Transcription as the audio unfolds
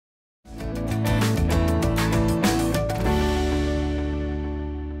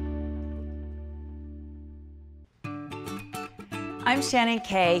I'm Shannon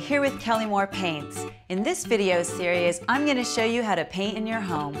Kay, here with Kelly Moore Paints. In this video series, I'm going to show you how to paint in your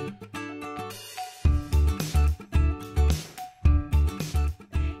home.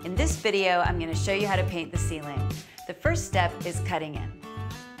 In this video, I'm going to show you how to paint the ceiling. The first step is cutting in.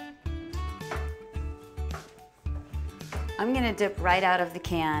 I'm going to dip right out of the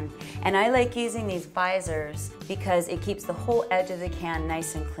can, and I like using these visors because it keeps the whole edge of the can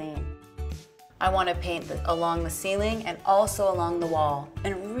nice and clean. I want to paint along the ceiling and also along the wall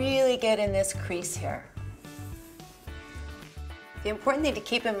and really get in this crease here. The important thing to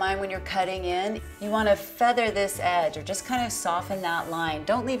keep in mind when you're cutting in, you want to feather this edge or just kind of soften that line.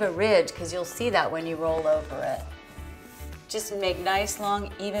 Don't leave a ridge because you'll see that when you roll over it. Just make nice,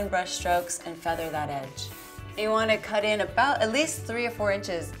 long, even brush strokes and feather that edge. You want to cut in about at least 3 or 4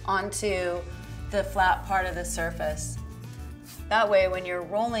 inches onto the flat part of the surface. That way, when you're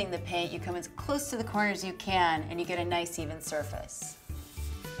rolling the paint, you come as close to the corners as you can and you get a nice even surface.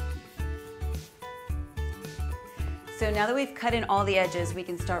 So now that we've cut in all the edges, we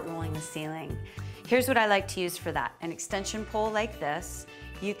can start rolling the ceiling. Here's what I like to use for that. An extension pole like this.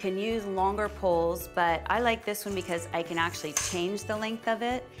 You can use longer poles, but I like this one because I can actually change the length of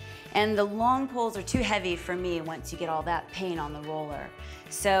it. And the long poles are too heavy for me once you get all that paint on the roller.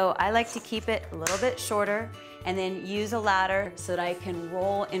 So I like to keep it a little bit shorter and then use a ladder so that I can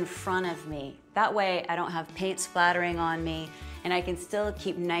roll in front of me. That way I don't have paint splattering on me and I can still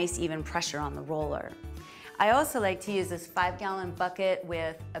keep nice even pressure on the roller. I also like to use this 5-gallon bucket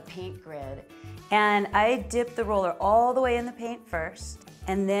with a paint grid. And I dip the roller all the way in the paint first,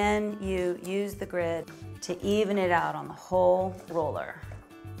 and then you use the grid to even it out on the whole roller.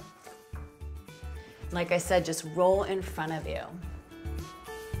 Like I said, just roll in front of you.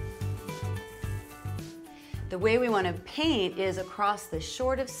 The way we want to paint is across the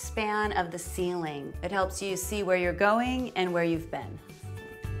shortest span of the ceiling. It helps you see where you're going and where you've been.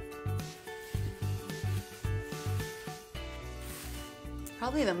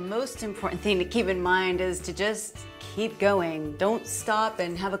 Probably the most important thing to keep in mind is to just keep going. Don't stop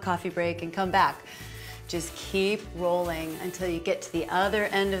and have a coffee break and come back. Just keep rolling until you get to the other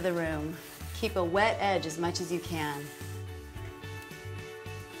end of the room. Keep a wet edge as much as you can.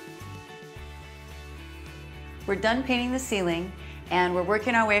 We're done painting the ceiling and we're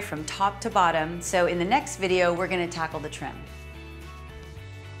working our way from top to bottom. So in the next video, we're going to tackle the trim.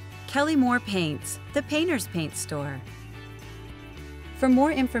 Kelly Moore Paints, the painter's paint store. For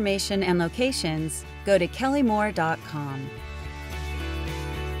more information and locations, go to kellymoore.com.